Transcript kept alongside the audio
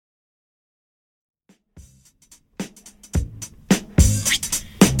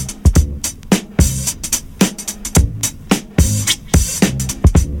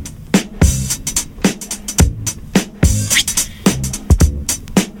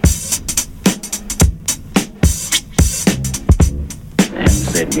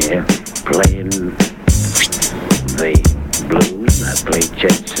yeah, playing the blues. I play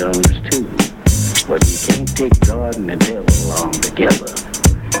church songs too. But you can't take God and the devil along together.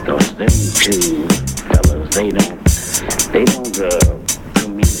 Because them two fellas, they don't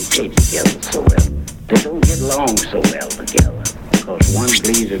communicate together so well. They don't get along so well together. Because one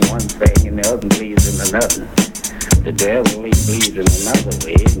believes in one thing and the other believes in another. The devil, he believes in another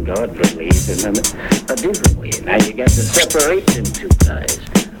way, and God believes in a different way. Now you got to separate them two guys.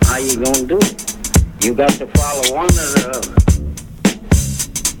 How you gonna do it? You got to follow one or the other.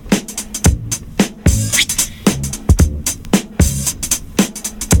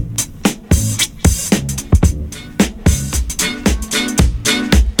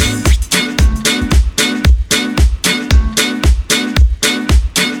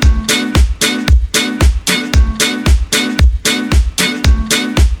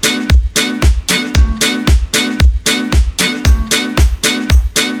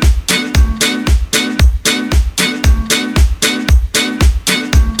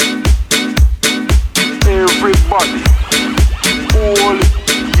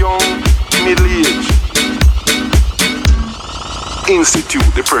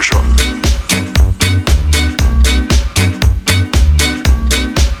 Institute the pressure.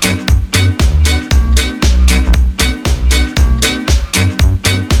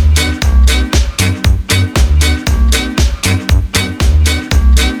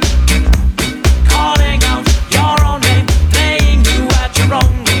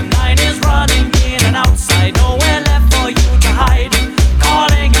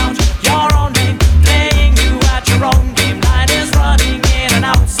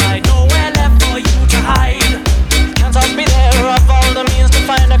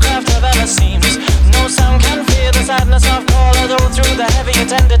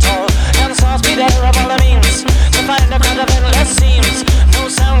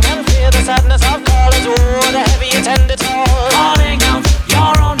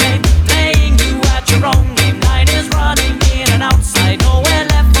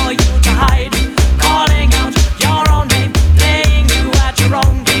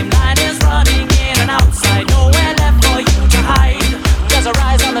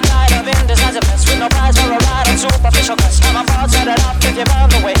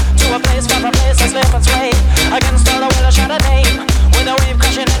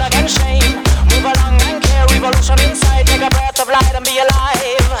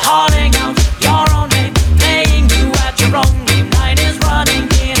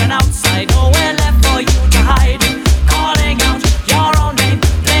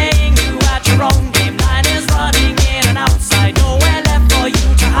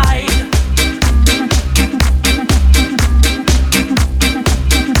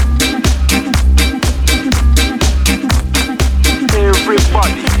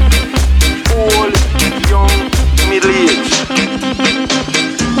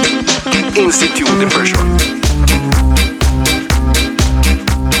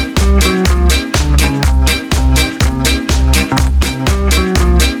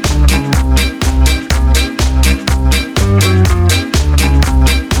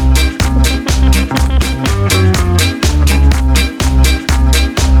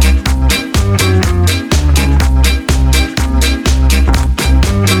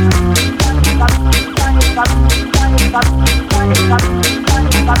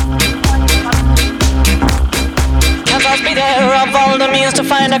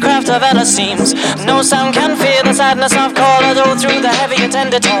 Seems no sound can fear the sadness of call, although through the heavy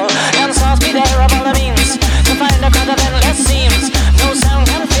attend it all. And source be there of all the means to find a crowd of endless seams. No sound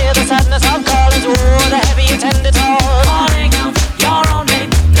can fear the sadness of call, although the heavy attend it all. Calling out your own name,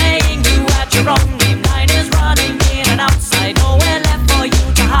 playing you at your own game. Night is running in and outside, nowhere left for you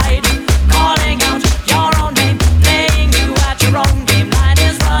to hide. Calling out your own name, playing you at your own game. Night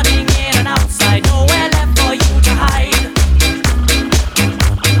is running in and outside, nowhere left for you to hide.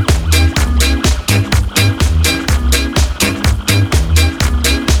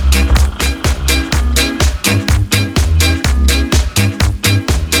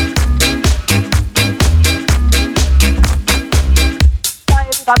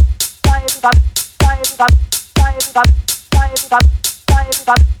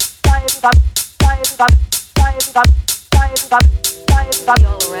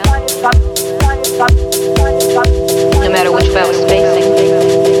 No matter which foe is facing.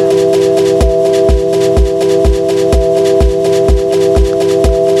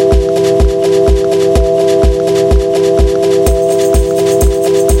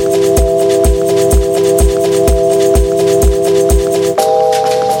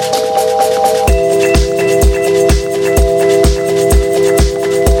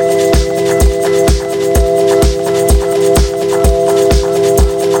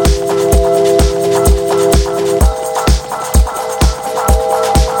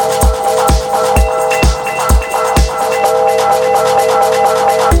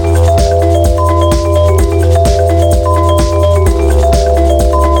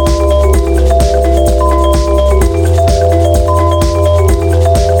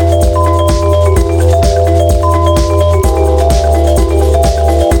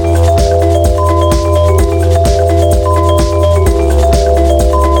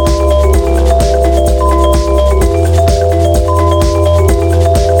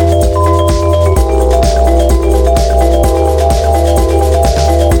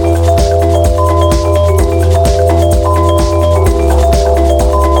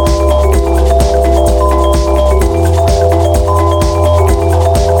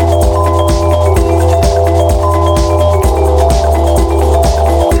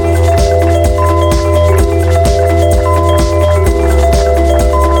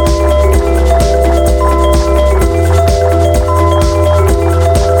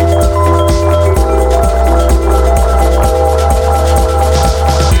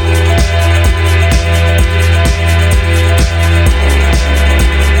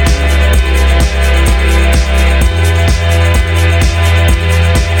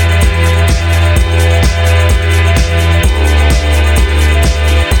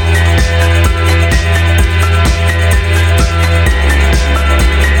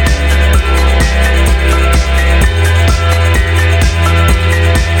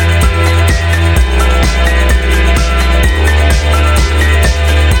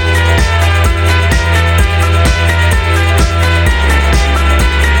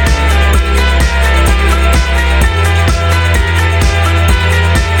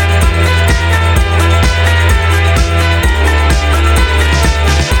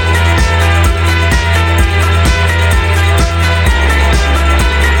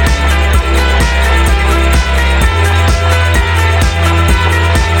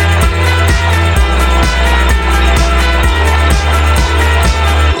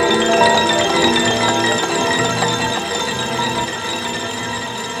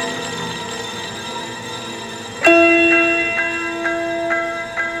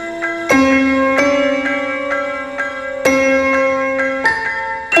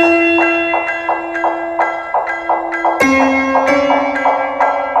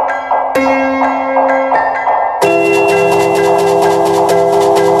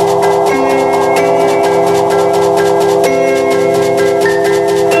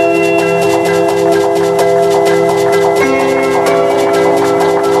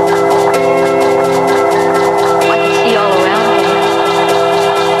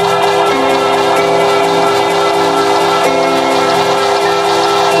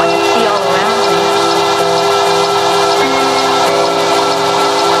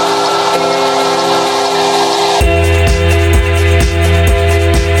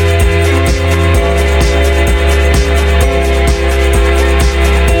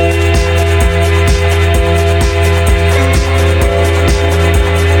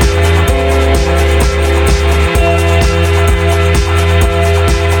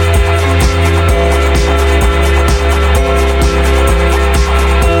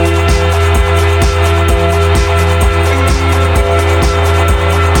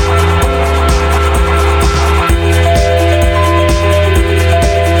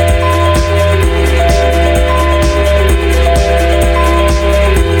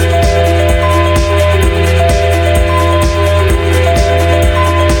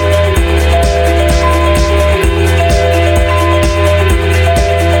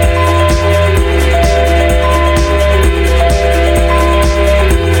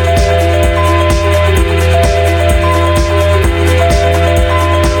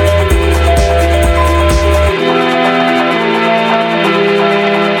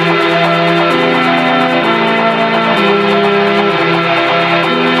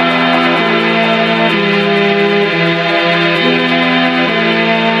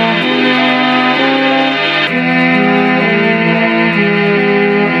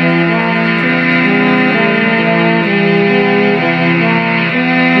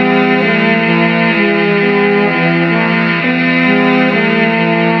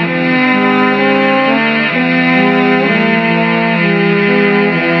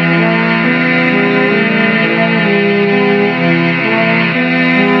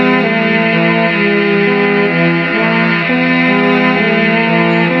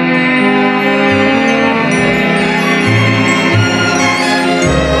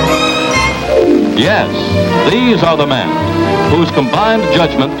 Yes, these are the men whose combined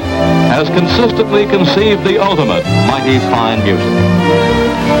judgment has consistently conceived the ultimate mighty fine music.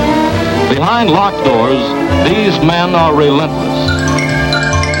 Behind locked doors, these men are relentless.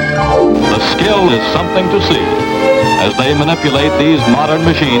 The skill is something to see as they manipulate these modern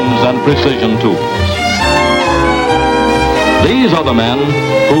machines and precision tools. These are the men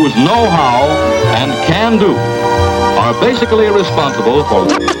whose know-how and can-do are basically responsible for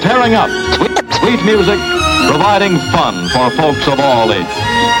tearing up sweet music, providing fun for folks of all ages.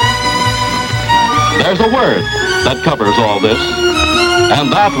 There's a word that covers all this,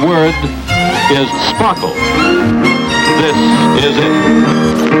 and that word is sparkle. This is it.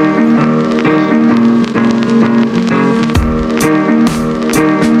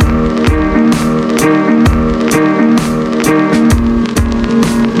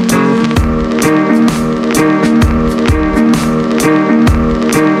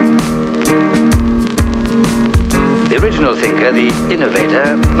 Thinker, the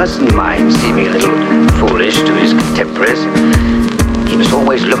innovator, mustn't mind seeming a little foolish to his contemporaries. He must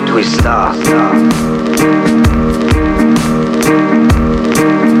always look to his star. In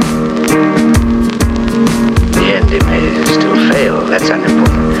the end, he may still fail. That's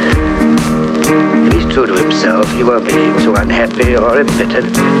unimportant. If he's true to himself, he won't be too unhappy or embittered,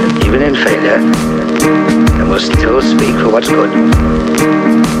 even in failure, and will still speak for what's good.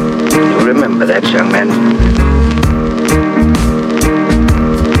 You'll remember that, young man.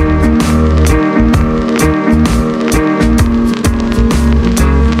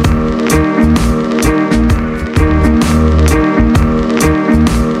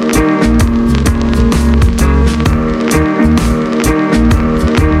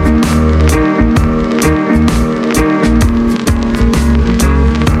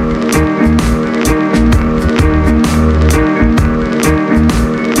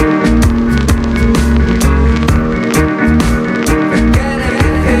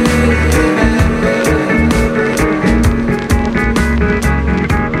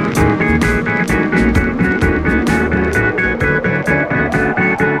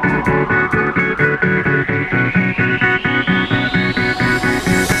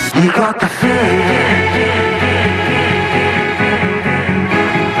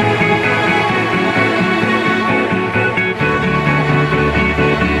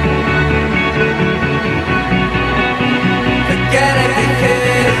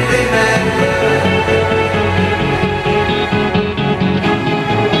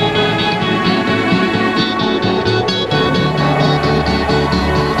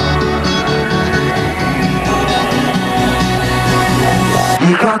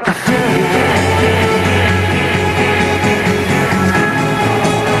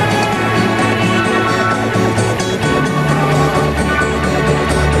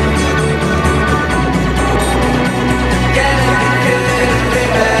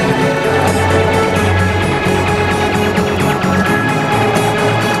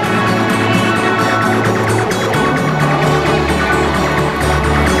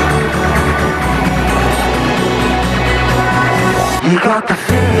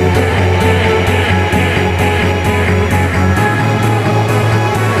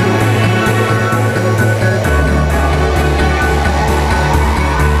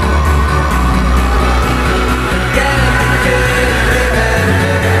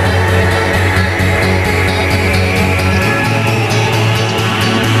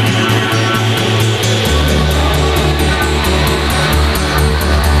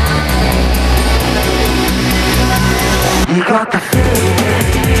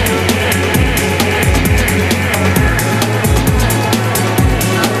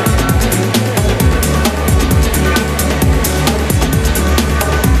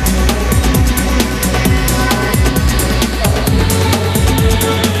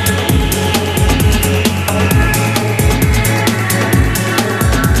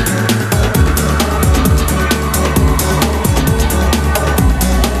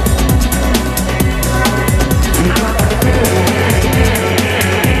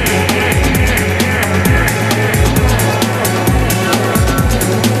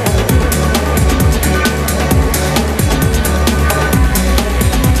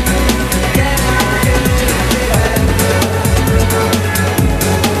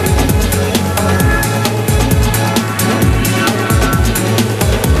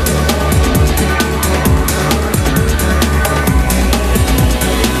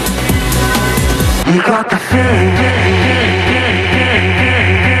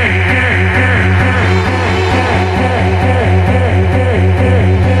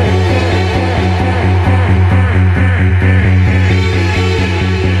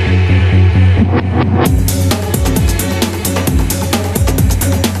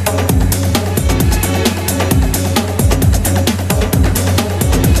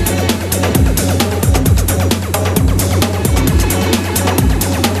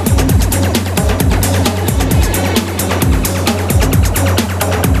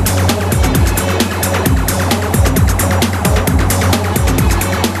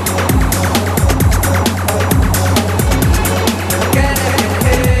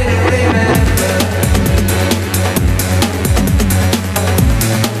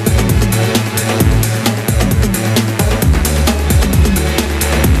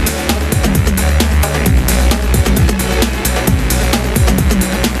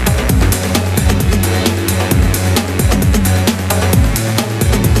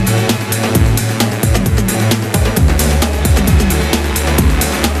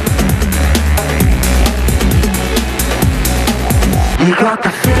 You got the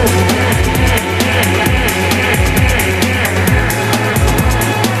feeling.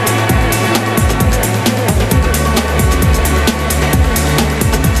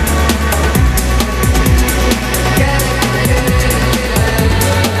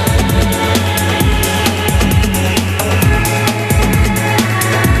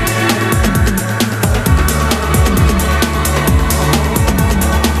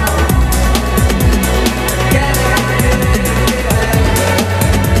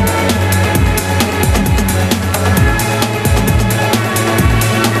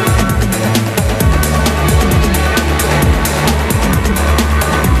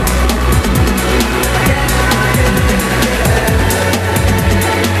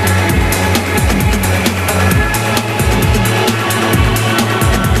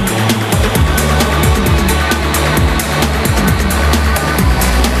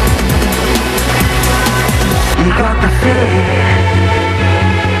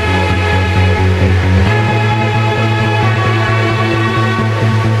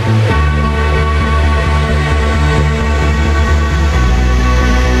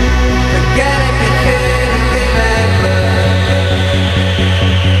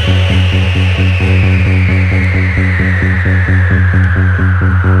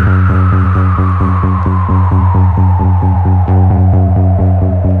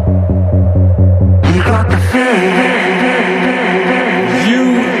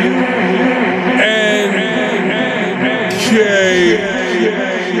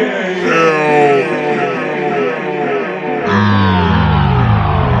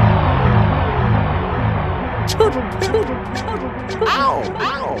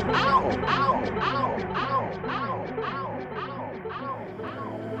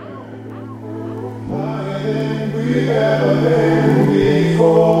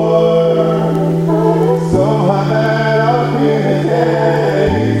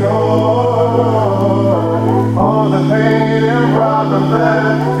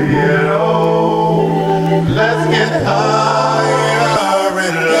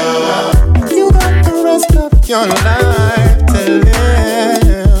 Your life to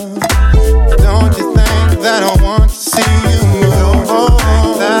live. Don't you think that I want to see you move?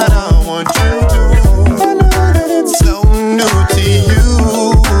 That I want you to. I know that it's so new to you,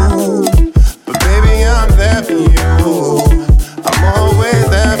 but baby I'm there for you. I'm always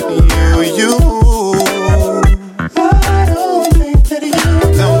there for you. I don't think that you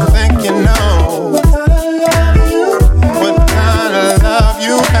don't think you know what kind of love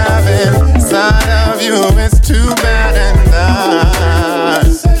you have inside of you. It's too bad and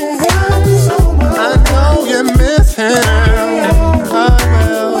I know you're missing. I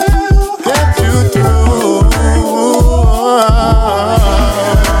will get you through.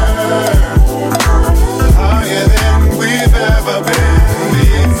 Higher than we've ever been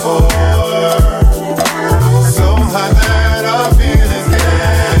before. So high that our feelings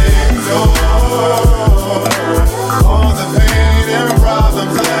can't ignore. All the pain and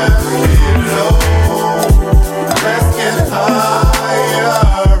problems left below. Let's get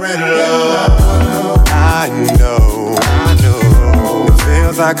higher in love. I know. It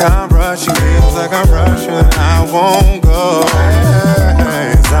feels like I'm rushing, I won't go.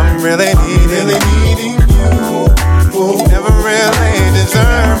 'Cause I'm really needing you. Never really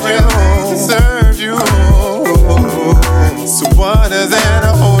deserved you. So what does that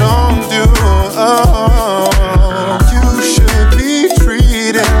hold on to? Oh, you should be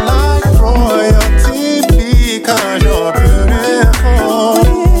treated like royalty because you're beautiful.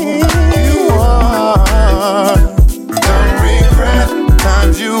 You are. Don't regret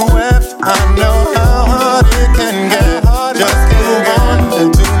times you wept. I know how hard it can get. Just move on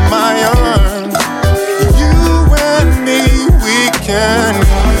into my arms. You and me, we can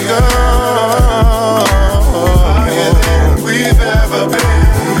go higher than we've ever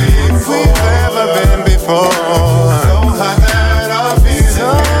been before. So high that our feelings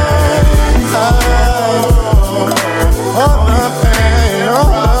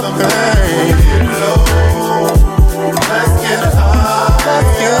all the pain. Let's get higher.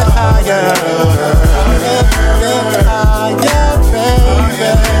 Let's get higher,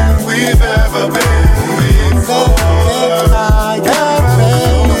 baby. We've ever been before. Let's get higher,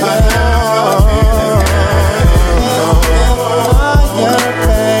 baby.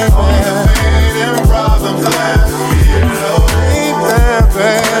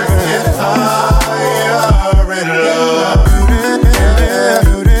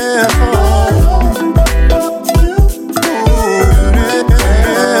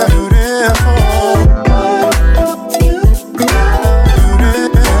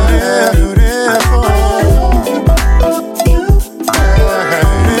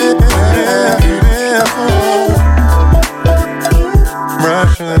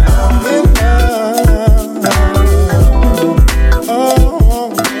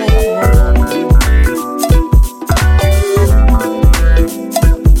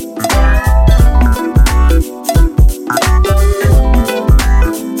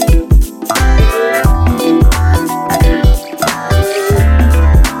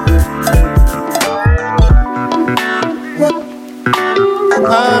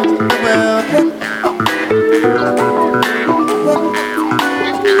 Again.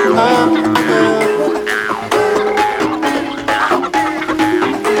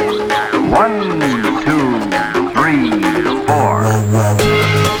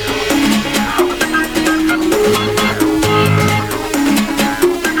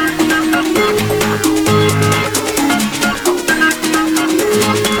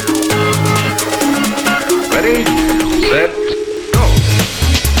 Ready, set, go.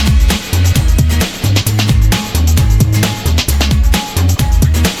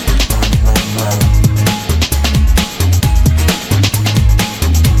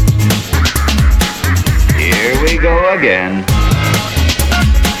 Here we go again.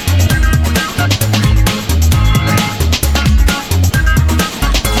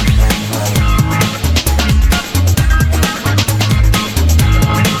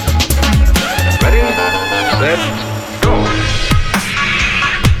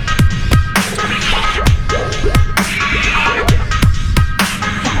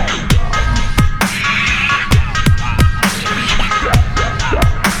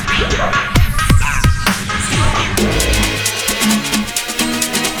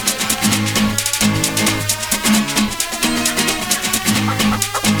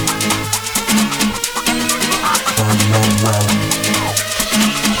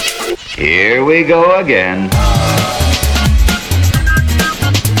 Here we go again.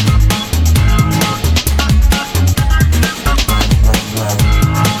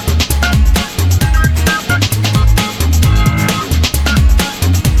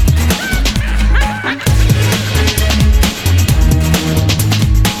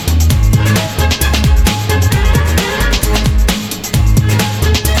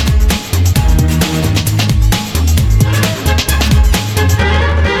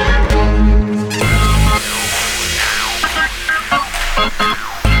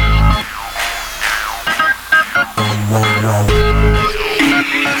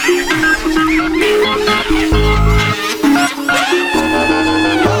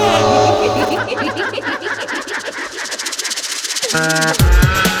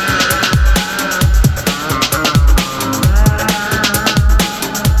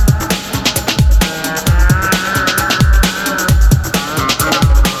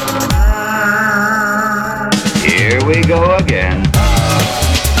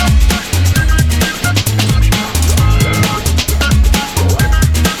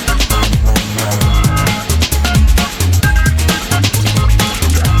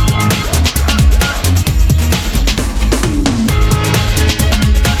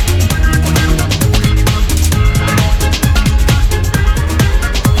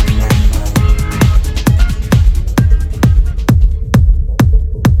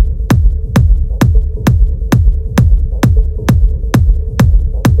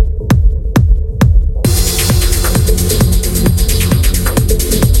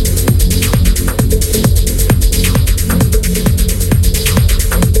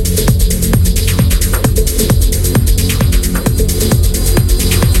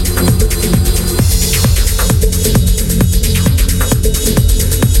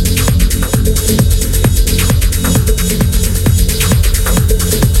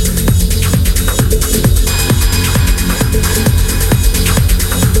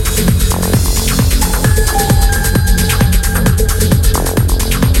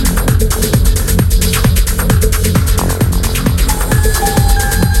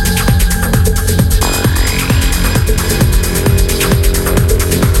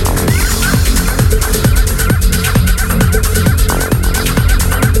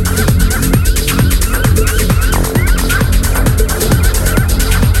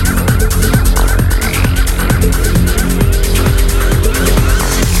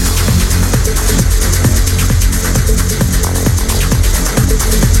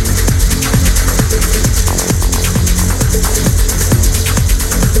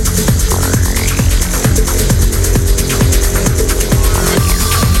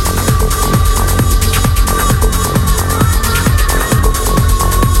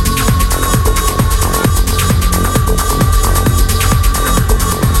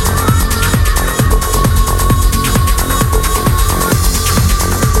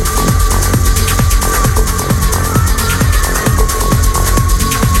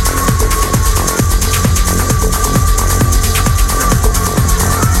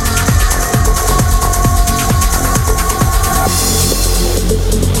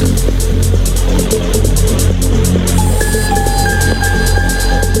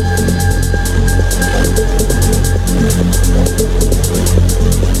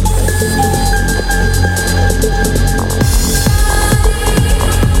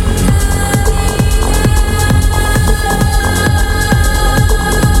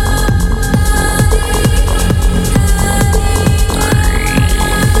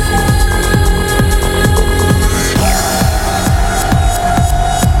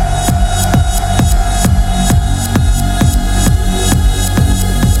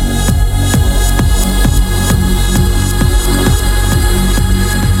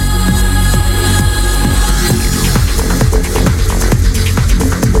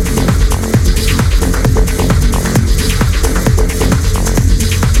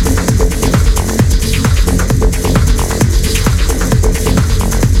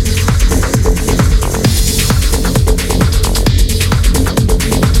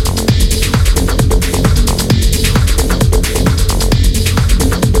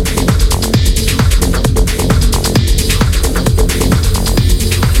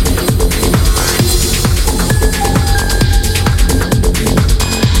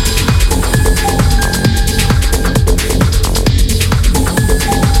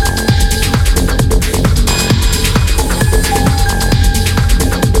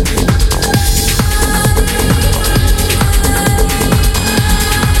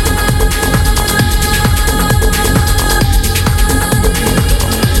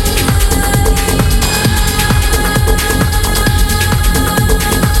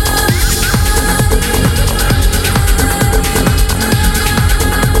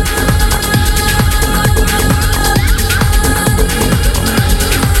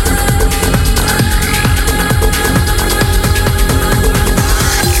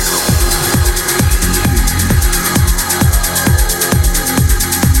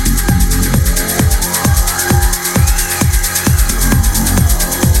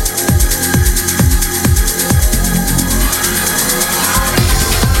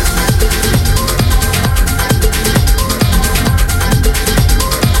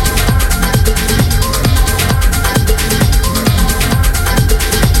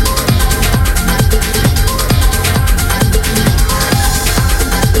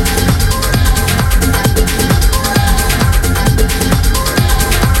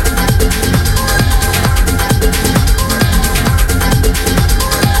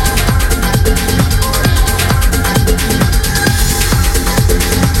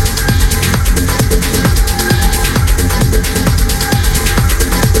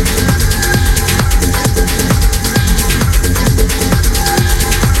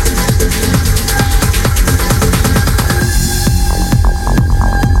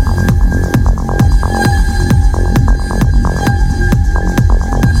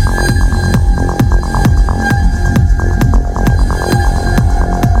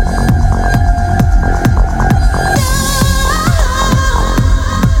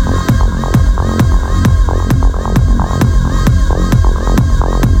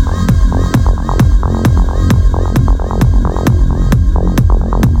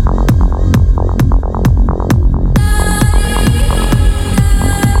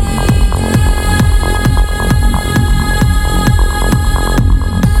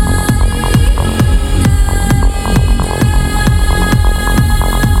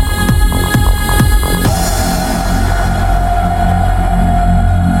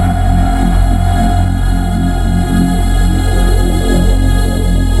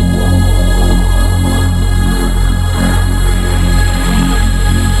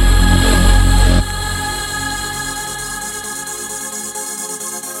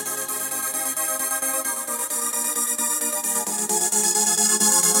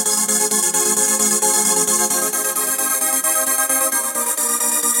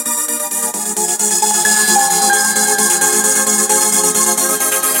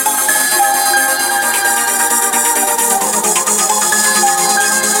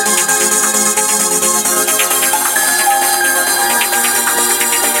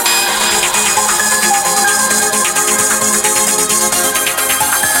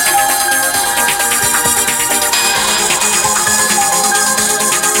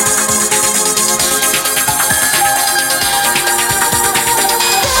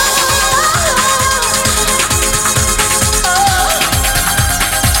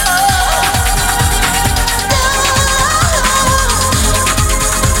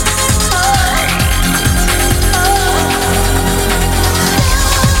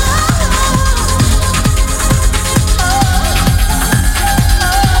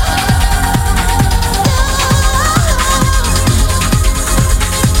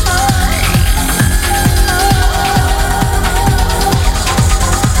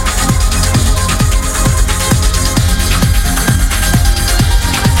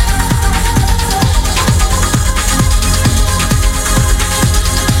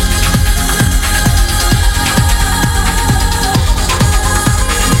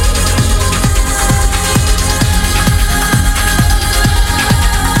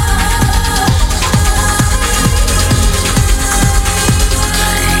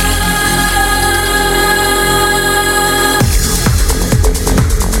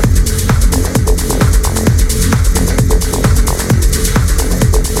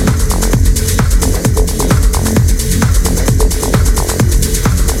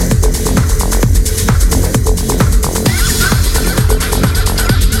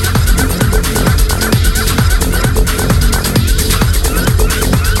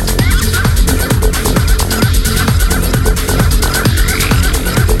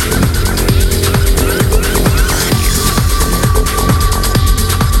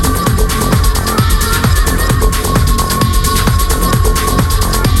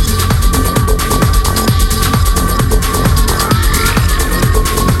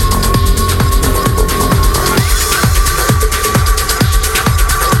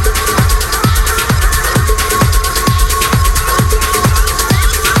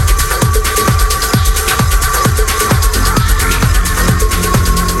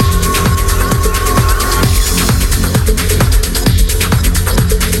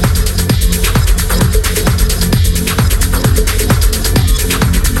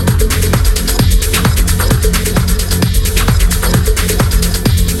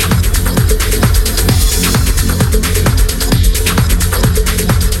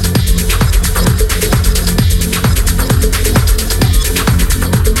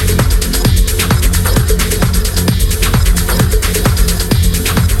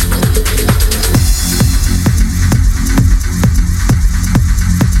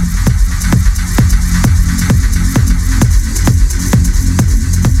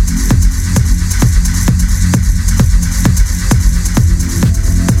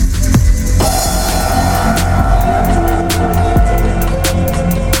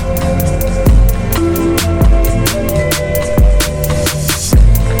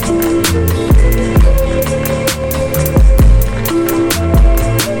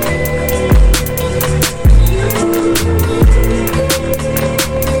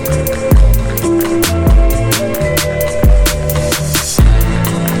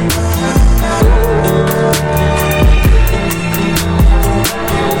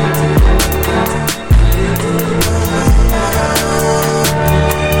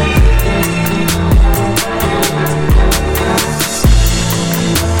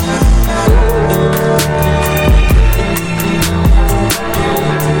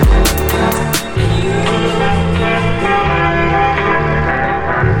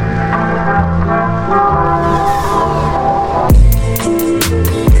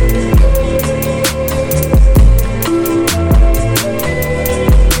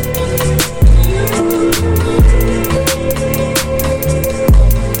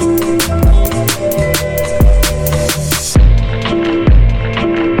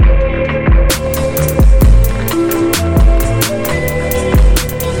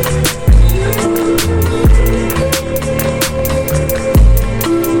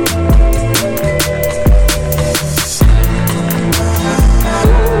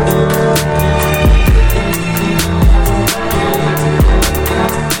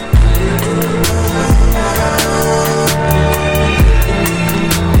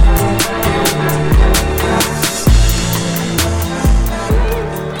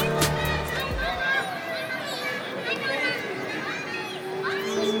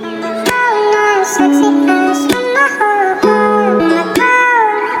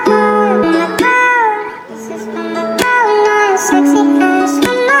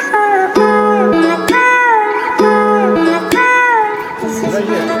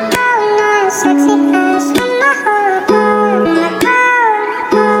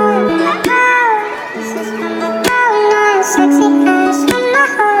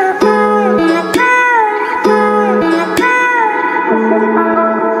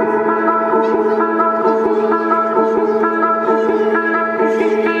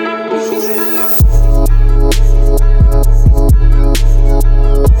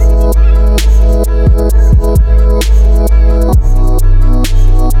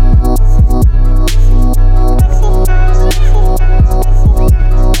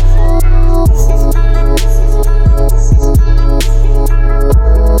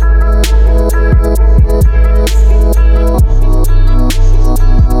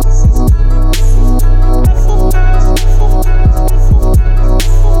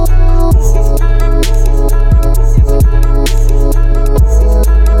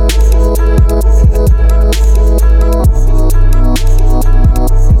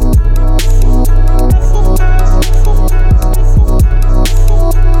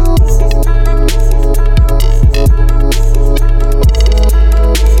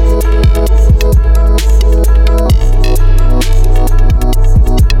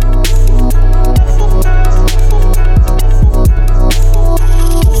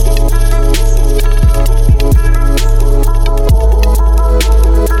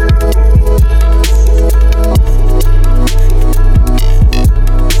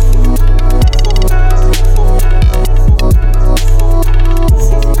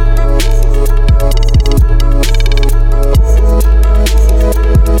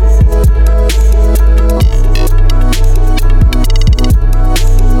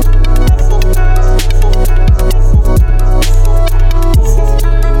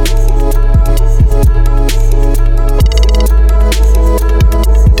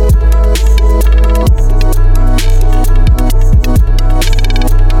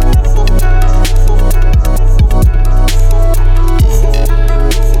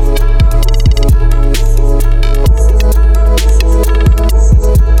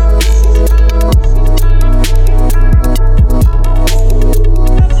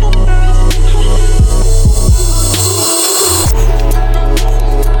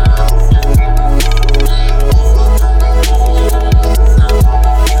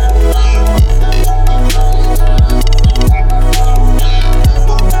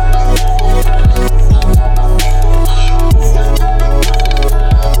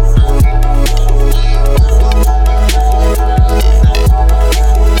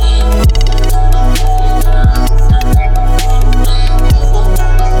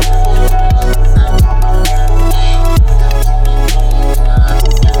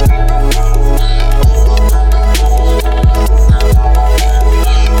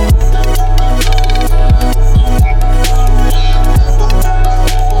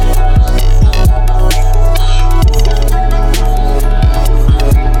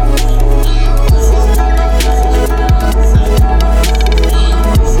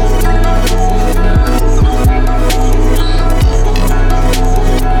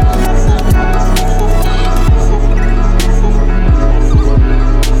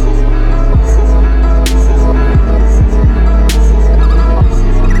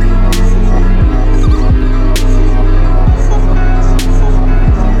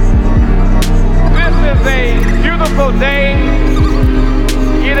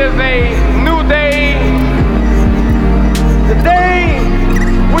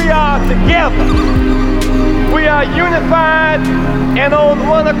 unified and on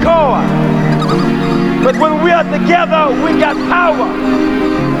one accord. But when we are together, we got power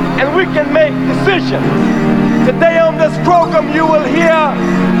and we can make decisions. Today on this program, you will hear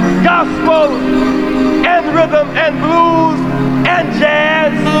gospel and rhythm and blues and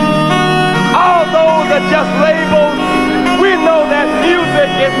jazz. All those are just labels. We know that music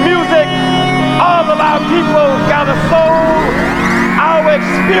is music. All of our people got a soul. Our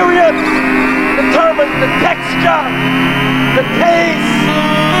experience determines the texture, the taste,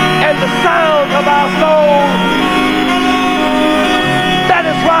 and the sound of our soul. That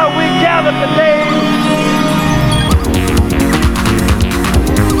is why we gather today